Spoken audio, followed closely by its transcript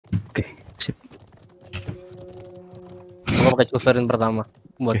Sip. Aku pakai vtuberfr pertama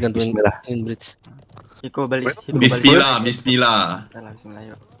buat nentuin bridge. Iko balik. Bismillah. Bismillah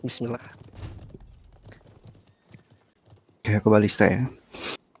yuk. Bismillah. Oke, aku balista ya.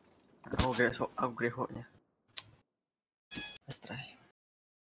 Aku grehoknya. Let's try.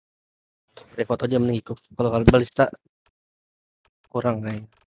 Repot aja mending ikut. Kalau balista kurang kayaknya.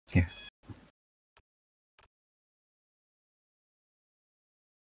 Ya.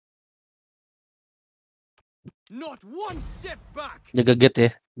 Jaga gate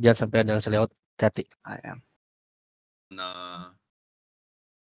ya, jangan sampai ada yang selewat. Hati. I am.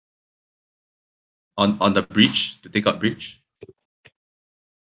 On the bridge to take out bridge.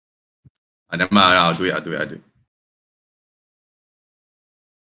 Never mind, I'll do it.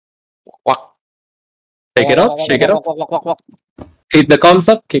 Walk. Shake it off. Walk. Keep the comms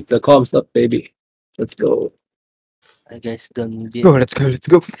up, baby. Let's go. Hey guys, don't Let's go.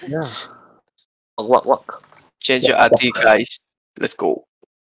 Yeah. Walk. Change your RT, guys. Let's go.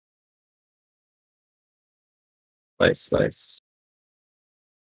 Nice.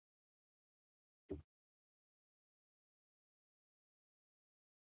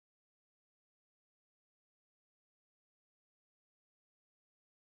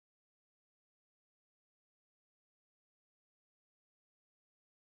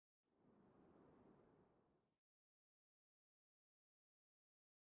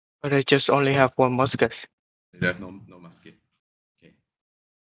 But I just only have one musket. You have no musket. Okay.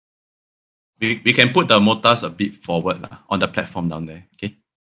 We can put the mortars a bit forward on the platform down there. Okay.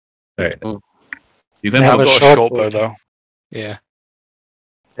 Alright. You can have put a short bow though. Yeah.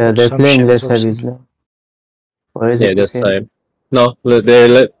 They're playing less heavies now. Or is it this time. No,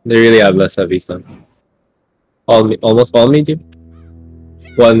 they really have less heavies now. Almost all medium.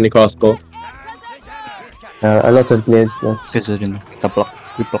 One crossbow. A lot of glaives. That's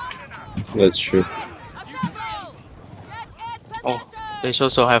That's true. Oh, they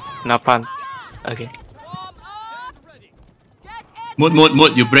also have Napan. Okay.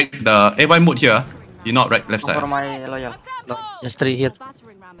 Mood, you break the... Why Mood here? You're not left side. For my loyal. No, just 3 here.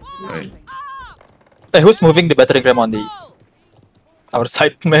 Right. Hey, who's moving the battering ram on our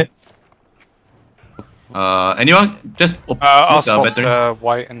side, man? Anyone? Just I'll the battery. swap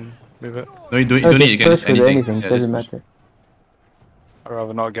white and move it. No, you don't need. You can just anything. Doesn't matter. I'd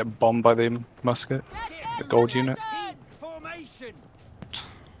rather not get bombed by the musket, the gold unit.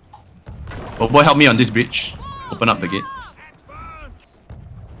 Oh boy, help me on this bridge. Open up the gate.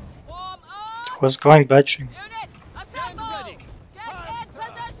 Who's going batching?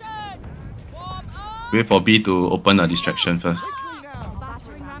 Wait for B to open a distraction first.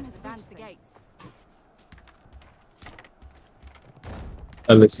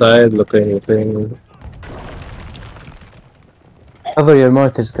 On the side, looking. Cover your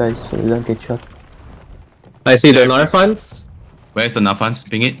mortars, guys, so you don't get shot. I see the Narfans. Where's the Nafans?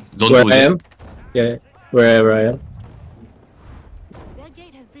 Ping it. Zone Where 2 I is am? Yeah, wherever I am.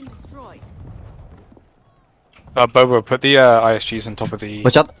 Bobo, put the ISGs on top of the...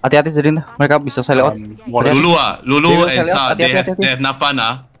 Watch out, hati-hati Zedin. Mereka bisa saya lewat. Lulu and Sa, they have Nafan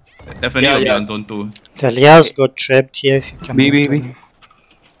Definitely will be on zone 2. The Lias got trapped here if you can. B.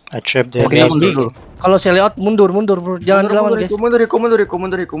 I trapped the Lias. Kalau saya lewat mundur bro. Jangan dilawan guys. Mundur Iko.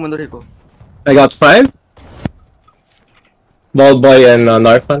 I got 5. Bald boy and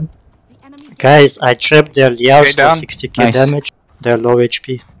Narfan. Guys, I trapped their Lias for 60k damage. They're low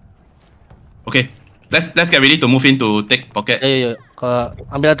HP. Okay, let's get ready to move in to take pocket. Ayo.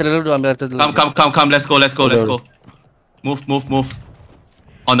 Ambil artillery dulu, Come, let's go. Move.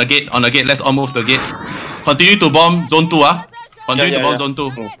 On the gate, let's all move to the gate. Continue to bomb zone 2 Continue to bomb zone 2.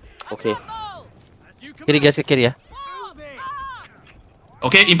 Okay. Kiri guys, ke kiri ya.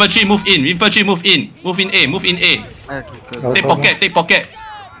 Okay, infantry move in. Move in A. Take pocket.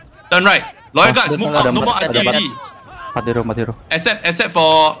 Turn right. Loyal guards, move up. No more artillery. Matiro. Except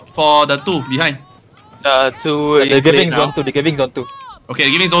for the 2 behind. They're giving zone 2. Okay,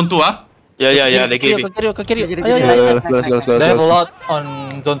 they're giving zone 2 Yeah, they gave it. Ke kiri. Ayo. They have a lot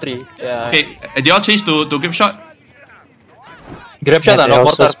on zone 3. Yeah. Okay, they all change to grip shot. Grab shot They and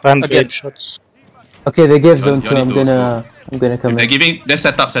also mortar spam again. grape shots. Okay, they gave zone 2. I'm gonna come They're in. giving. Let's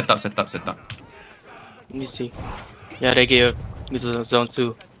set up. Let me see. Yeah, they gave this is zone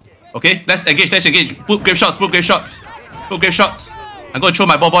 2. Okay, let's engage. Put grave shots. I'm gonna throw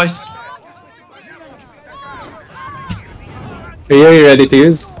my ball, boys. Are you ready to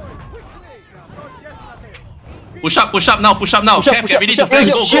use? Push up now. Cap, get ready to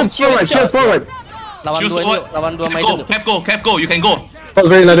flank. Go. Shield forward. Lawan dua main. Cap, go. You can go.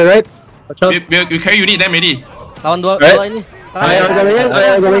 Very ladder right. Watch out. We carry unit them ready. Lawan dua ini. I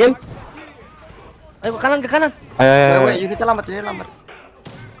are going in. Ayo ke kanan. Wait, unitnya lambat.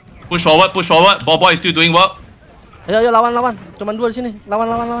 Push forward. Bobo is still doing work. Ayo lawan. Cuman 2 di sini.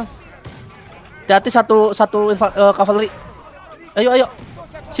 Lawan. Hati-hati satu cavalry. Ayo.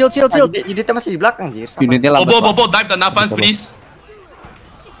 Shield. Unitnya masih di belakang, Jir. Unitnya lambat. Bobo, dive the Nafans, please.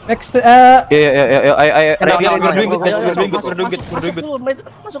 Next, Ayo. we're doing good.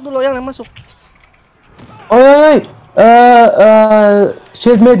 Masuk dulu yang masuk. Oh, wait.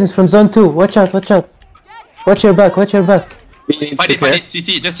 Shield maidens from zone 2. Watch out. Watch your back. Fight it.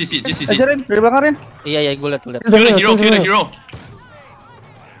 CC, just CC. Ajarin dari belakang Rin. Iya, gue liat. Kill the hero.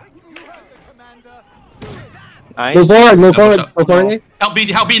 Nice. Move forward. Help B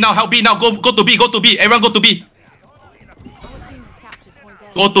now. Go to B. Everyone go to B.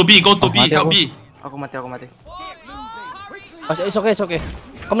 Go to B. Help B. Aku mati. It's okay.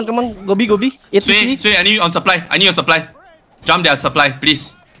 Come on, go B. Sway, I need you on supply. Jump their supply,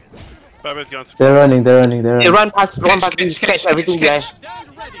 please. They're running. Hey, run past me. Catch everything, guys.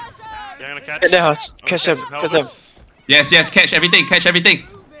 Get the house. Catch them. Yes, catch everything.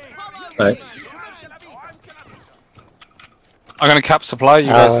 Nice. I'm gonna cap supply. You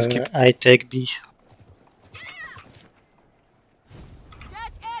guys just keep. I take B.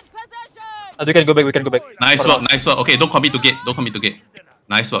 We can go back. Nice work. Okay, don't commit to gate.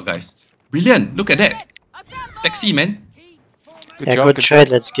 Nice work, guys. Brilliant. Look at that. Sexy, man. Good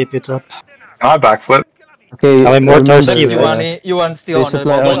trade. Let's keep it up. I backflip. Okay. I'm immortal C. You want still on the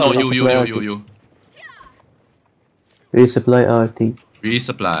No, bottom. you. Resupply RT.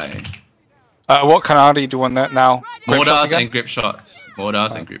 Resupply. What can I do on that now? Mortars and grip shots. Wait,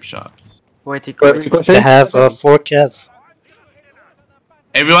 They have 4 cav.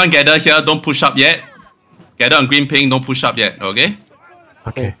 Everyone gather here. Don't push up yet. Gather on green ping. Don't push up yet. Okay.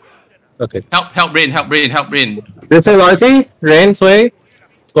 Okay. Help Rain. Refill RT. Rain, Sway.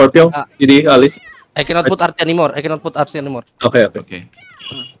 Scorpio. GD, Alice. I cannot put RT anymore. Okay.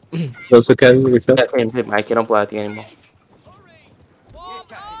 Those who can refill. Same. I cannot put RT anymore.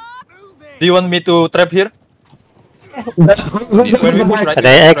 Do you want me to trap here? When we push right? Can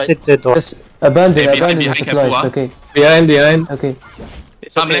I exit the door? Just abandon behind the careful, supplies. Okay. Behind. Okay.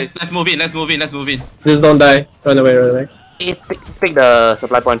 Let's move in. Just don't die. Run away. Take the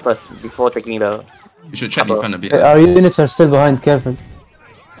supply point first before taking the. You should check in front a bit. Our units are still behind. Careful.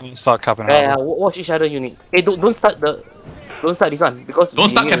 Start capping. Watch each other unit. Hey, don't start this one because. Don't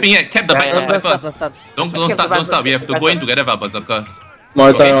start capping it. Cap the back supply first. Start. Don't start. We have to go in together with our berserkers.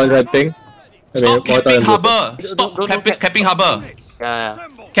 Mortar on red ping. Stop capping harbor. Stop capping harbor. Yeah.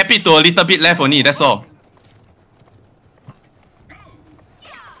 Cap it to a little bit left only. That's all.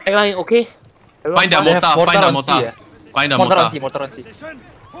 Okay. Find the mortar. Mortar on C.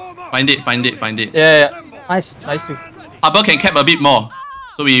 Find it. Yeah. Nice too. Harbor can cap a bit more.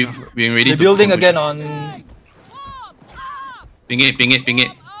 So we're ready The to building push. again on Ping it.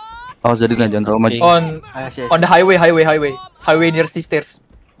 Oh, jadi jangan terlalu maju. on the highway near C stairs.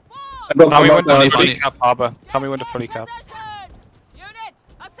 Tell me when to fully cap harbor. Tell me when to fully cap.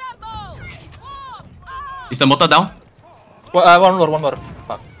 Is the mortar down? One more.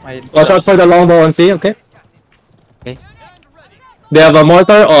 Fuck. Watch out for the longbow on C, okay? Okay. They have a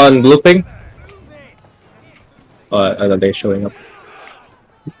mortar on blue ping. And they're showing up.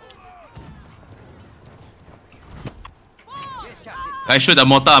 Guys, shoot the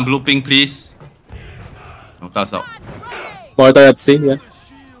mortar on blue ping, please. Mortar's out. Mortar at C, yeah.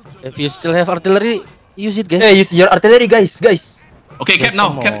 If you still have artillery, use it, guys. Hey, use your artillery, guys. Okay, cap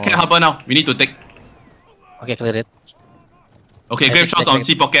now. Cap harbor now. We need to take. Okay, clear it. Okay, grave shots on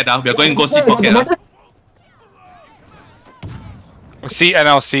C pocket now. We are going to go C pocket now. C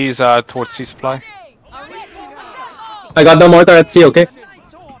NLC's towards C supply. I got the mortar at C, okay?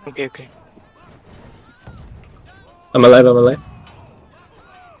 Okay. I'm alive.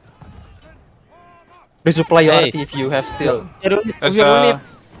 Resupply your Hey. RT if you have still.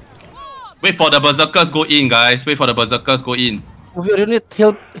 Wait for the berserkers go in, guys. Wait for the berserkers go in. Move your unit.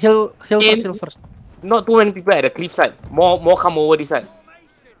 Heal first. Not too many people at the cliff side. More come over this side.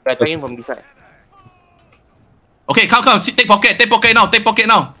 They're attacking from this side. Okay, come. Take pocket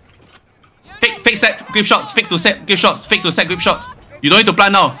now. Fake set grip shots. Fake to set grip shots. You don't need to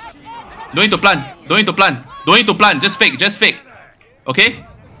plan now. Don't need to plan. Just fake. Okay?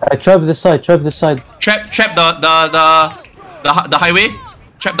 Trap this side. Trap the highway.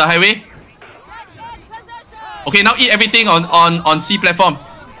 Trap the highway. Okay, now eat everything on C platform.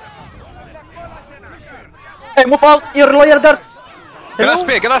 Hey, move out your loyal guards. Get that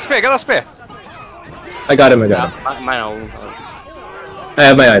spear. I got him. Mine I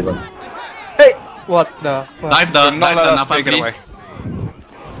have my item. Hey, what the fuck? Dive the Not let us Napalm, take it away. please.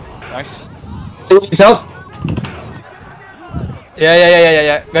 Nice. It's out.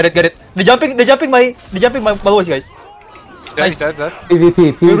 Yeah. Got it. They're jumping my boys, guys. He's dead, he's dead, dead.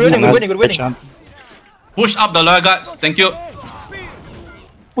 PvP, We're PvP. winning. Push up the lower guards. Thank you.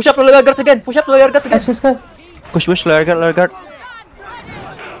 Push up the lower guards again. Catch this guy. Push, lower guard.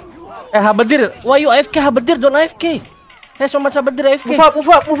 Habadir, why you AFK? Habadir, don't AFK. Hey, so much Habadir AFK.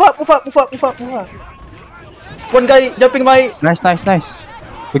 Move up. One guy jumping my. Nice.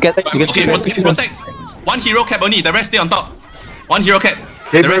 We get Okay, protect. One hero cap only. The rest stay on top. One hero cap.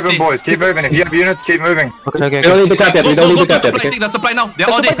 Keep moving, boys. Keep moving. If you have units, keep moving. Okay. We don't need the cap yet. We don't need the cap yet. Take the supply now. They're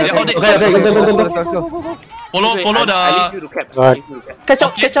all dead. Go. Follow the. Catch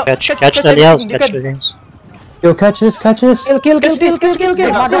up. Catch the liaos. Yo, catch this. Kill.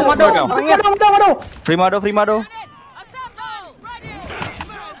 Free Mado.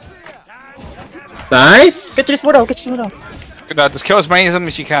 Nice. Catch this down. Good, just kill as many of them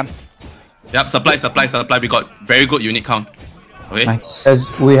as you can. Yep, supply. We got very good unit count. Okay. Nice. As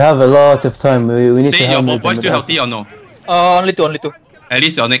we have a lot of time, we need to Say your handle boys them still without- healthy or no? Only two. At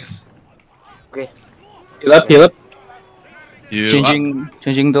least you're next. Heal up. You up.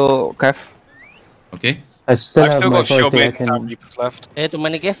 Changing to calf. Okay. I still I've have still my got shield authority. I bait can. Reapers left. Too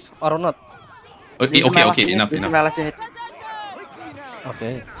many cave or not? Okay. Enough.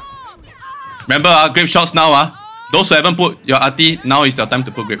 Okay. Remember, grape shots now. Those who haven't put your RT, now is your time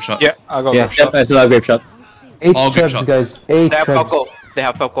to put grape shots. Yeah, I got Yeah. grape shot. Yep, I still have grape shot. 8 All good traps, shots. guys. 8 They have traps. Falco. They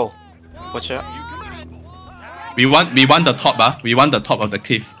have Falco. Watch out. We want the top. We want the top of the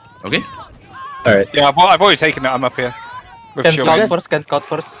cliff. Okay. Alright. Yeah, I've already taken it. I'm up here. With Can shield scout bait.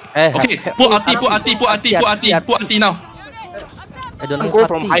 first. Okay. Put RT now. I don't Some have go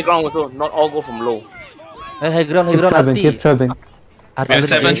from RT. high ground also. Not all go from low. High ground Keep RT. trapping.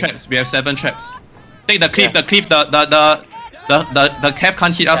 We have 7 traps. Take the cliff. The calf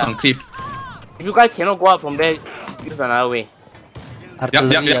can't hit us on cliff. If you guys cannot go up from there, use another way.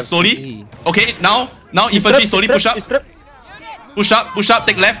 Yep. Slowly. Okay. Now infantry slowly push up. Push up.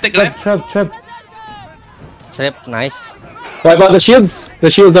 Take left. Trap. Trap, nice. What about the shields?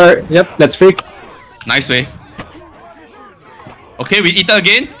 The shields are. Yep, that's freak. Nice way. Okay, we eat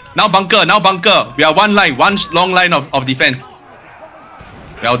again. Now bunker. We are one long line of defense.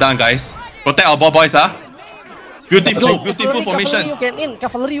 Well done, guys. Protect our ball boys, huh? Beautiful formation.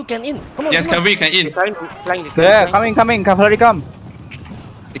 Cavalry, you can in. Come on. Yes, cavalry can in. Yeah, coming. Cavalry come.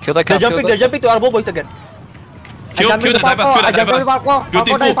 They killed that camp. They're jumping to our boys again. Kill the divers.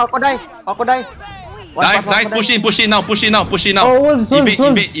 Falco die. Nice. Push in now. Oh, wolves. Invade.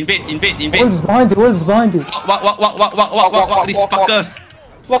 Wolves behind you. What? These fuckers.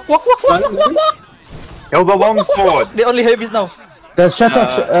 Walk. Kill the long sword. They only heavies now. Guys, shut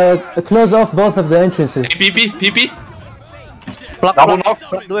up. Close off both of the entrances. PP. Block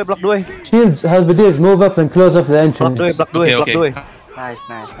 2. Shields, halberdiers, move up and close off the entrance. Block 2. Nice.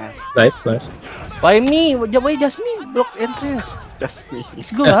 Why me? Why just me? Block entrance. Just me.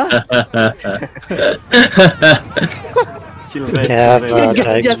 Let's go, huh?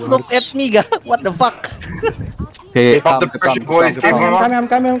 Just look at me, guys. What the fuck? Okay, Keep up the pressure, boys. Keep them up. I'm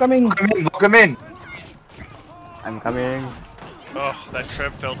coming. Lock them in. I'm coming. Oh, that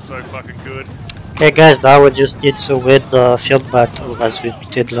trap felt so fucking good. Okay guys, now we just need to win the field battle as we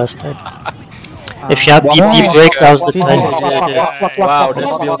did last time. If you have BP break, now's the time. Wow, that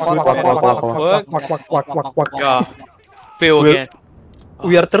feels good. Yeah. Fail again.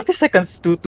 We are 30 seconds to